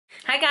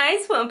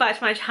guys, welcome back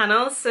to my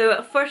channel.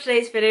 So for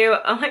today's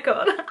video, oh my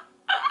god,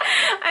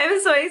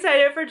 I'm so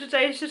excited for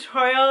today's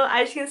tutorial.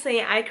 As you can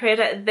see, I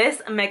created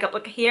this makeup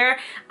look here.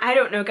 I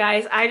don't know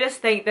guys, I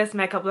just think this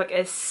makeup look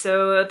is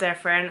so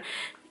different.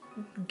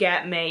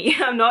 Get me.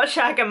 I'm not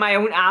shagging my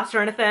own ass or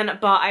anything,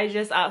 but I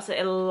just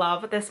absolutely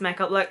love this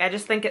makeup look. I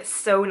just think it's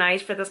so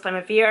nice for this time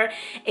of year.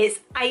 It's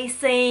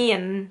icy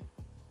and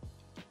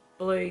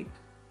blue.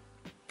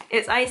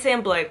 It's icy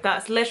and blue.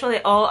 That's literally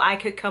all I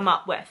could come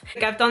up with.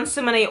 Like, I've done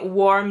so many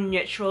warm,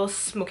 neutral,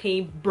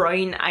 smoky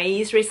brown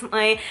eyes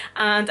recently,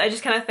 and I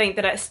just kind of think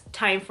that it's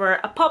time for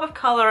a pop of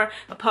colour,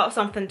 a pop of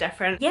something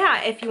different.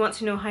 Yeah, if you want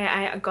to know how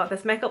I got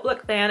this makeup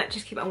look, then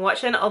just keep on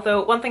watching.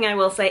 Although one thing I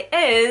will say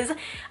is,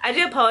 I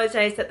do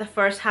apologise that the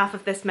first half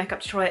of this makeup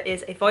tutorial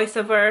is a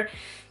voiceover.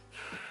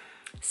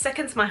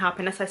 Sickens my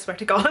happiness, I swear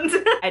to God.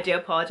 I do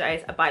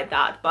apologise about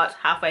that, but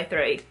halfway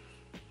through,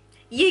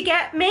 you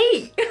get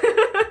me.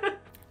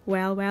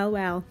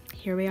 Well,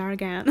 here we are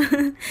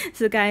again.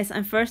 So guys,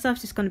 I'm first off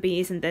just going to be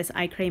using this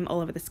eye cream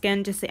all over the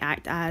skin just to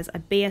act as a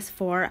base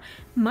for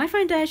my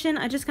foundation.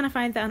 I just kind of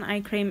find that an eye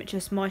cream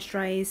just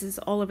moisturises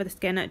all over the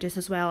skin just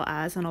as well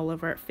as an all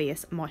over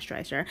face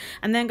moisturiser.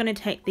 And then I'm going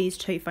to take these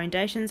two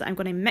foundations, I'm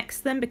going to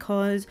mix them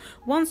because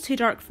one's too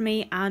dark for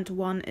me and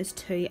one is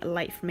too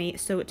light for me.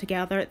 So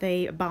together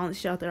they balance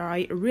each other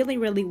out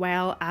really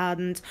well,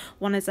 and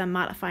one is a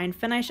mattifying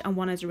finish and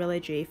one is a really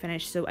dewy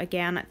finish. So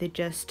again, they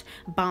just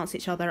balance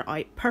each other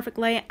out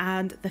perfectly,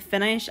 and the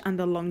finish and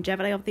the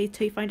longevity of these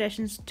two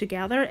foundations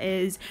together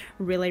is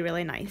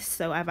really nice.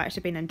 So I've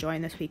actually been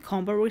enjoying this wee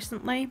combo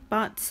recently,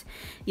 but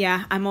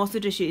yeah, I'm also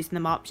just using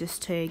them up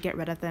just to get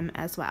rid of them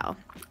as well.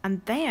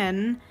 And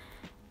then,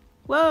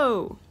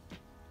 whoa,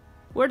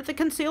 where did the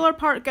concealer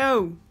part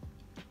go?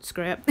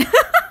 Screw it.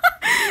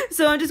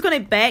 So I'm just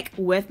going to bake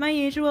with my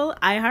usual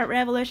I Heart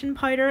Revolution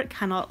powder.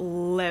 Cannot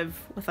live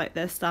without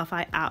this stuff.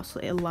 I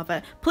absolutely love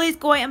it. Please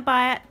go out and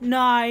buy it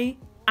now.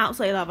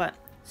 Absolutely love it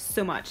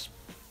so much.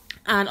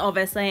 And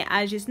obviously,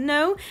 as you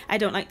know, I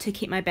don't like to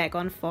keep my bake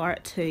on for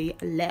too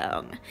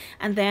long.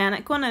 And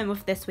then going in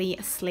with this wee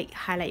sleek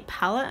highlight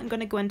palette, I'm going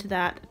to go into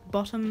that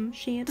bottom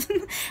shade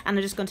and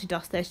I'm just going to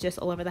dust this just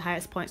all over the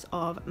highest points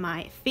of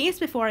my face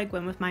before I go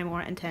in with my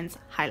more intense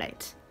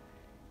highlight.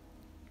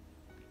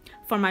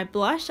 For my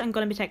blush, I'm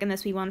going to be taking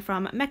this wee one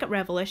from Makeup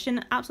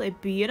Revolution. Absolutely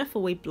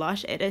beautiful wee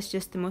blush. It is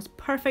just the most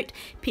perfect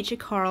peachy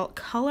coral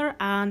colour,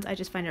 and I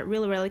just find it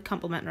really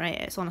complimentary.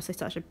 It's honestly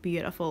such a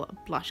beautiful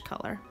blush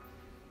colour.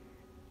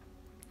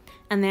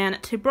 And then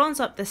to bronze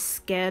up the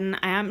skin,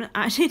 I am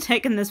actually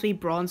taking this wee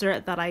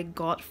bronzer that I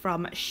got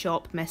from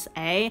Shop Miss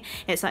A.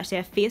 It's actually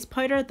a face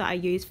powder that I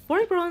use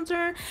for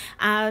bronzer,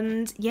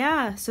 and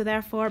yeah, so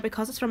therefore,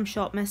 because it's from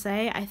Shop Miss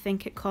A, I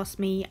think it cost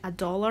me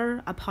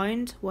 $1, a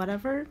pound,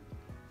 whatever.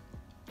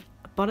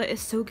 But it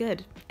is so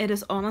good. It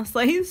is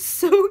honestly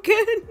so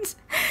good.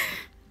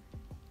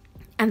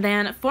 And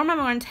then for my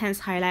more intense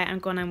highlight, I'm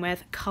going in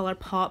with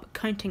Colourpop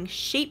Counting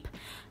Sheep.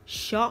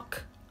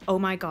 Shock. Oh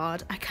my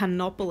god, I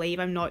cannot believe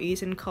I'm not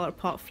using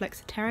Colourpop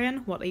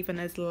Flexitarian. What even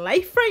is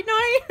life right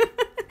now?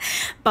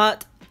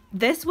 But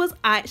this was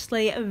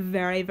actually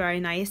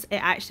very nice.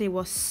 It actually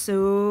was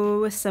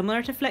so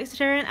similar to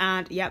Flexitarian,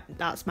 and yep,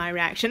 that's my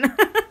reaction.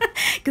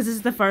 Because this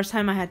is the first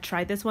time I had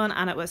tried this one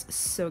and it was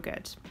so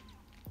good.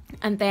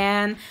 And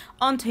then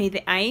onto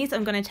the eyes,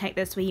 I'm going to take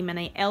this wee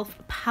mini e.l.f.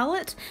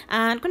 palette,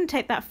 and I'm going to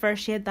take that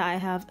first shade that I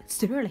have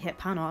severely hit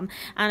pan on,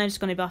 and I'm just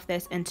going to buff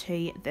this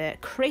into the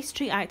crease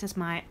to act as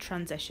my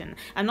transition.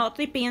 I'm not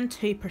really being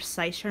too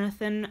precise or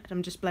anything,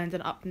 I'm just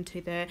blending up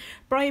into the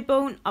brow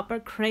bone, upper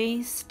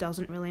crease,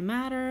 doesn't really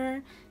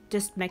matter,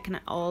 just making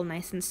it all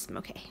nice and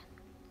smoky.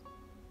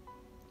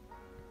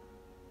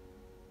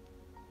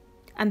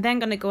 And then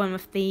going to go in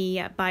with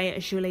the by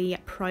Jolie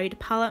Proud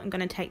palette. I'm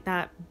going to take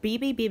that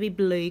baby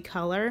blue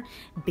colour,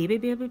 baby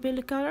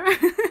blue colour,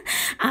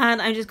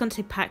 and I'm just going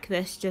to pack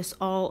this just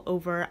all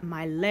over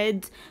my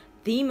lid.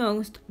 The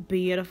most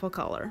beautiful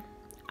colour.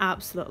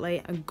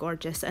 Absolutely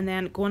gorgeous. And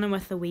then going in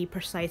with the wee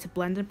precise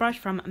blending brush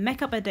from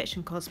Makeup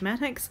Addiction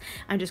Cosmetics,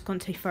 I'm just going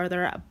to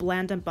further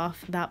blend and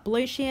buff that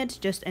blue shade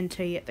just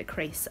into the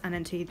crease and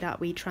into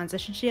that wee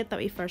transition shade that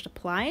we first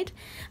applied.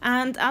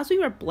 And as we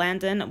were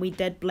blending, we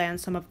did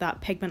blend some of that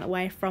pigment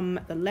away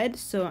from the lid,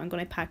 so I'm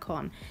going to pack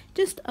on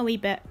just a wee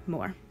bit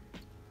more.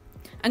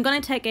 I'm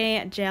going to take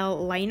a gel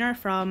liner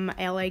from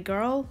LA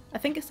Girl, I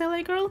think it's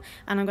LA Girl,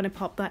 and I'm going to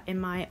pop that in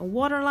my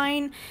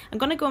waterline. I'm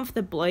going to go in for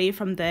the blue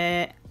from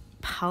the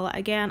palette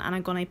again, and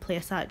I'm going to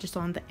place that just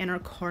on the inner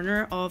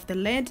corner of the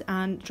lid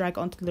and drag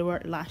onto the lower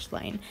lash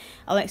line.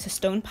 Alexis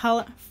Stone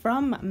palette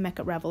from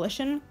Makeup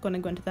Revolution, going to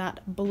go into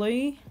that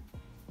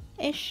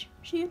blue-ish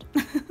shade.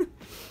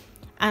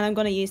 And I'm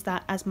going to use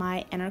that as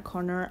my inner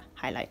corner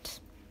highlight.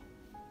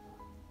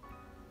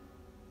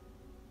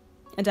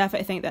 I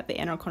definitely think that the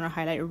inner corner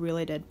highlight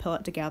really did pull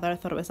it together. I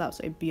thought it was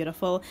absolutely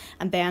beautiful.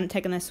 And then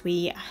taking this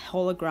wee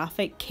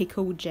holographic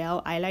Kiko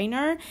gel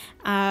eyeliner.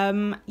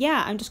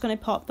 Yeah, I'm just going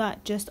to pop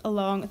that just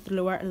along the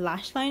lower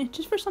lash line,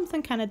 just for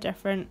something kind of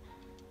different.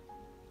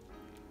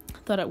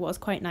 thought it was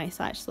quite nice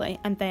actually.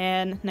 And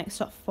then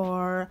next up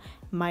for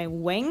my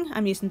wing,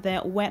 I'm using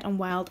the Wet n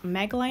Wild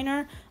Mega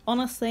Liner.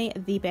 Honestly,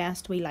 the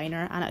best wee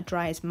liner, and it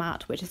dries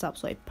matte, which is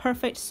absolutely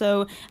perfect.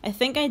 So I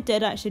think I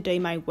did actually do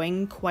my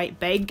wing quite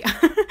big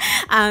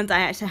and I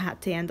actually had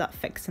to end up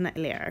fixing it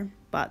later.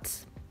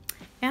 But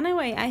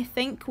anyway, I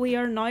think we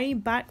are now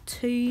back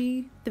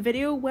to the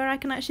video where I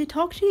can actually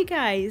talk to you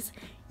guys.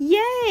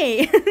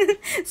 Yay!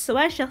 So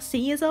I shall see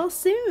you all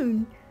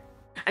soon.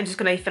 I'm just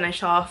going to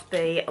finish off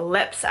the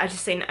lips. I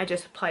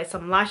just applied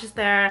some lashes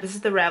there. This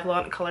is the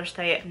Revlon Color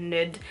Stay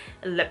Nude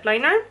Lip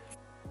Liner.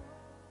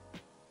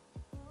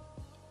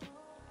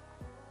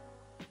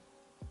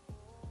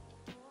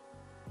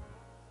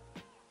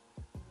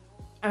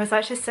 I was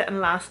actually sitting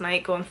last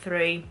night going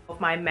through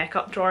my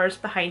makeup drawers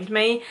behind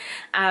me,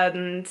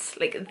 and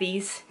like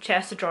these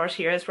chest of drawers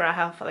here is where I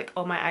have like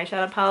all my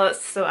eyeshadow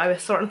palettes. So I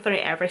was sorting through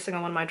every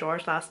single one of my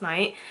drawers last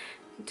night.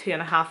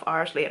 2.5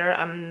 hours later,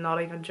 I'm not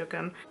even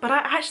joking. But I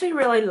actually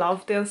really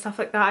love doing stuff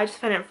like that. I just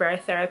find it very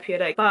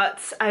therapeutic.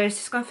 But I was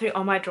just going through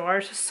all my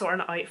drawers, just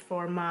sorting it out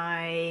for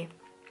my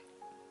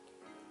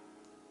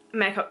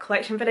makeup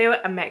collection video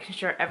and making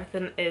sure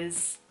everything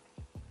is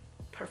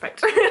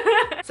perfect.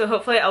 So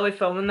hopefully I'll be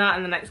filming that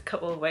in the next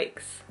couple of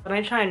weeks. When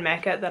I try and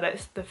make it that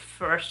it's the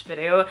first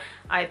video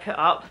I put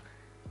up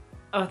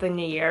of the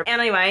new year.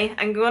 Anyway,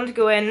 I'm going to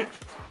go in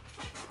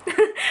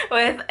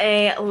with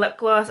a lip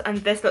gloss, and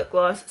this lip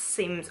gloss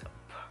seems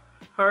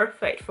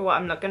perfect for what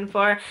I'm looking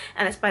for,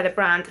 and it's by the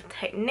brand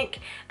Technic,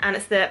 and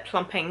it's the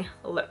Plumping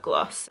lip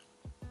gloss.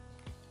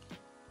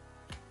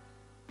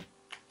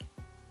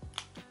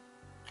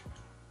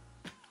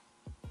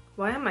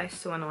 Why am I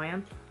so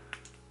annoying?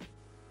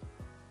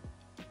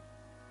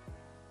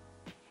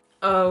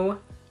 Oh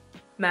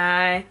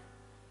my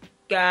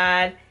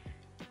god,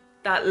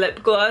 that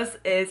lip gloss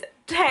is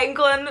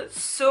tangling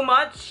so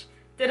much.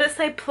 Did it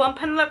say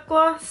plumping lip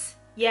gloss?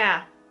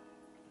 Yeah.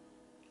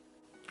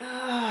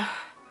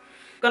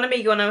 Gonna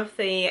be going with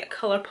the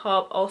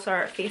Colourpop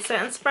All-Star Face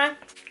Setting Spray.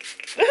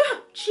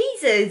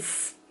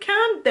 Jesus!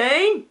 Calm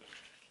down!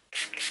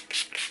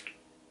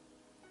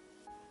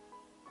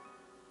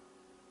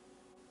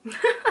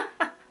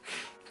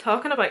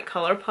 Talking about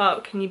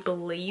Colourpop, can you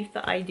believe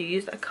that I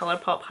used a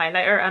Colourpop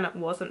highlighter and it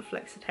wasn't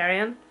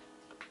flexitarian?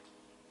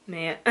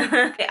 Mate.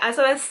 As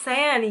I was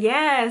saying,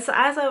 yes,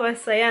 as I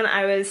was saying,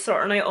 I was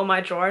sorting out all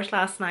my drawers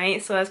last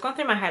night. So I was going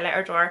through my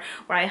highlighter drawer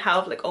where I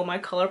have like all my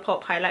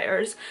Colourpop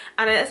highlighters,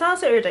 and it's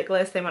absolutely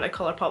ridiculous the amount of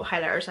Colourpop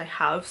highlighters I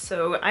have.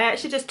 So I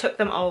actually just took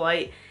them all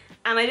out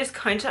and I just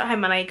counted how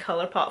many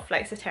Colourpop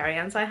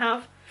flexitarians I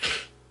have.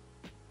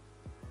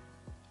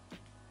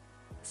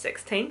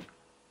 16.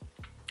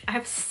 I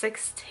have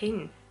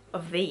 16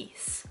 of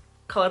these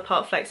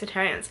Colourpop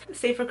flexitarians.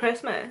 See, for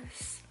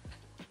Christmas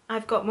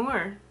I've got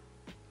more.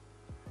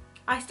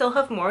 I still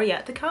have more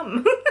yet to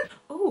come.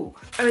 Oh,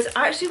 I was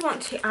actually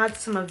wanting to add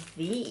some of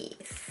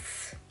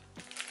these.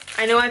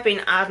 I know I've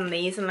been adding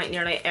these in like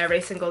nearly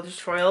every single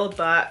tutorial,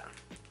 but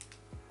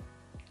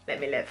let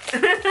me live.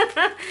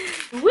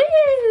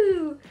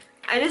 Woo!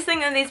 I just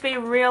think that these would be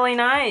really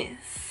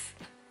nice.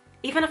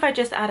 Even if I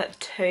just added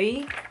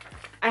 2.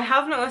 I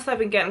have noticed I've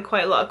been getting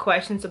quite a lot of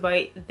questions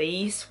about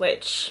these,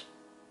 which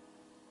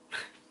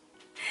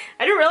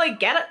I don't really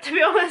get it, to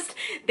be honest.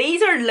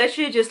 These are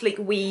literally just like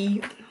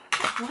wee,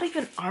 what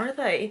even are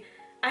they?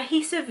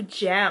 Adhesive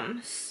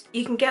gems.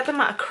 You can get them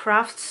at a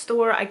craft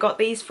store. I got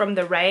these from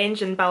the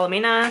range in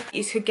Ballymena.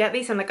 You could get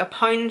these in like a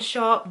pound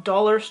shop,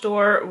 dollar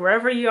store,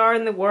 wherever you are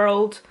in the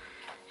world.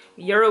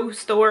 Euro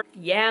store,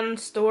 yen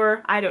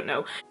store, I don't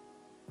know.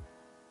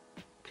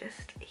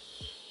 Just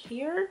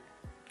here.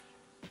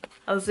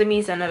 I'll zoom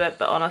these in a bit,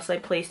 but honestly,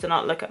 please do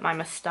not look at my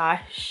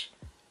moustache.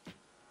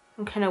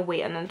 I'm kind of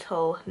waiting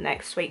until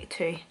next week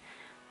to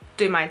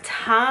do my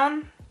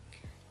tan,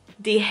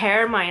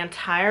 de-hair my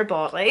entire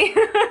body,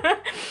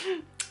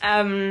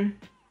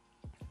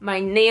 my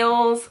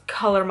nails,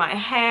 colour my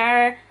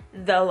hair,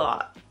 the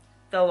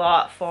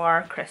lot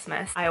for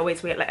Christmas. I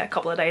always wait like a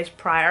couple of days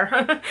prior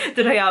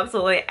to do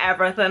absolutely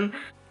everything.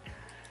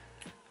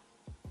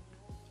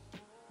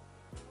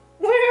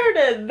 Where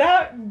did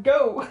that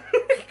go?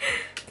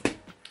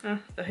 Oh,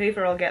 the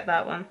Hoover will get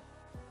that one.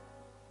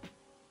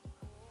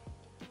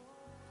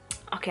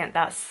 Okay,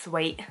 that's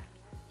sweet.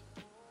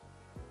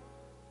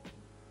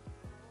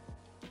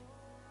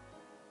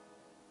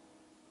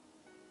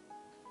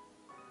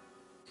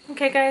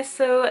 Okay guys,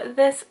 so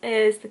this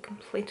is the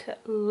completed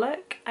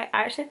look. I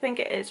actually think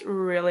it is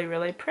really,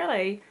 really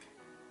pretty.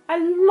 I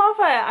love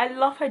it. I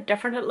love how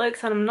different it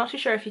looks, and I'm not too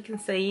sure if you can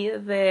see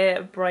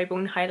the brow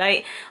bone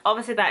highlight.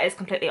 Obviously that is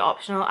completely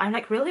optional. I'm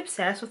like really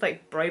obsessed with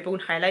like brow bone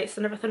highlights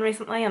and everything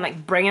recently, and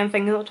like bringing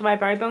things up to my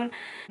brow bone.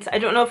 So I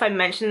don't know if I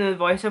mentioned in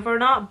the voiceover or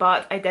not,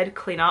 but I did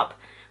clean up,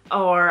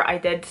 or I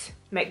did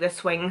make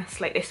this wing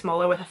slightly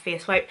smaller with a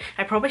face wipe.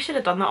 I probably should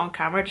have done that on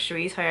camera to show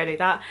you how I do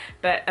that,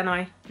 but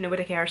anyway,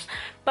 nobody cares.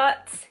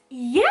 But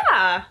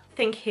yeah,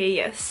 thank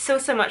you so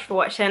much for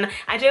watching.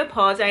 I do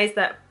apologise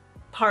that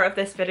part of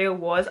this video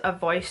was a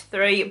voice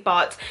through,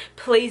 but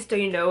please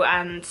do know,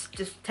 and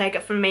just take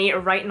it from me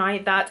right now,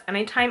 that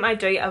anytime I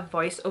do a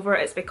voiceover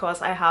it's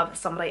because I have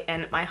somebody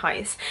in my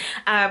house.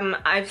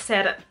 I've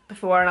said it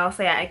before and I'll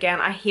say it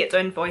again, I hate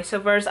doing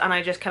voiceovers, and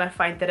I just kind of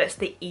find that it's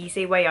the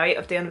easy way out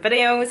of doing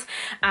videos,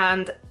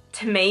 and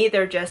to me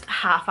they're just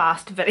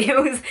half-assed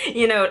videos.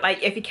 You know,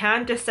 like, if you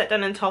can just sit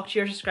down and talk to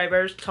your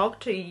subscribers, talk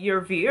to your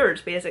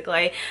viewers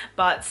basically.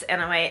 But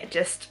anyway,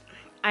 just,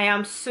 I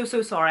am so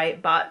sorry,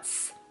 but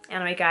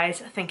anyway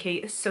guys, thank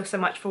you so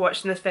much for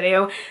watching this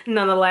video.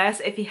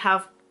 Nonetheless, if you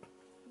have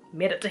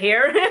made it to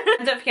here,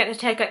 and don't forget to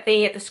check out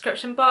the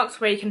description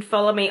box where you can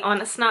follow me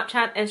on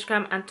Snapchat,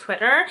 Instagram and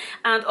Twitter,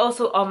 and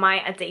also on my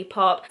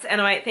Depop. So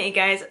anyway, thank you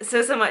guys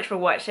so much for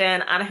watching,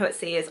 and I hope to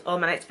see you all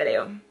in my next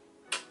video.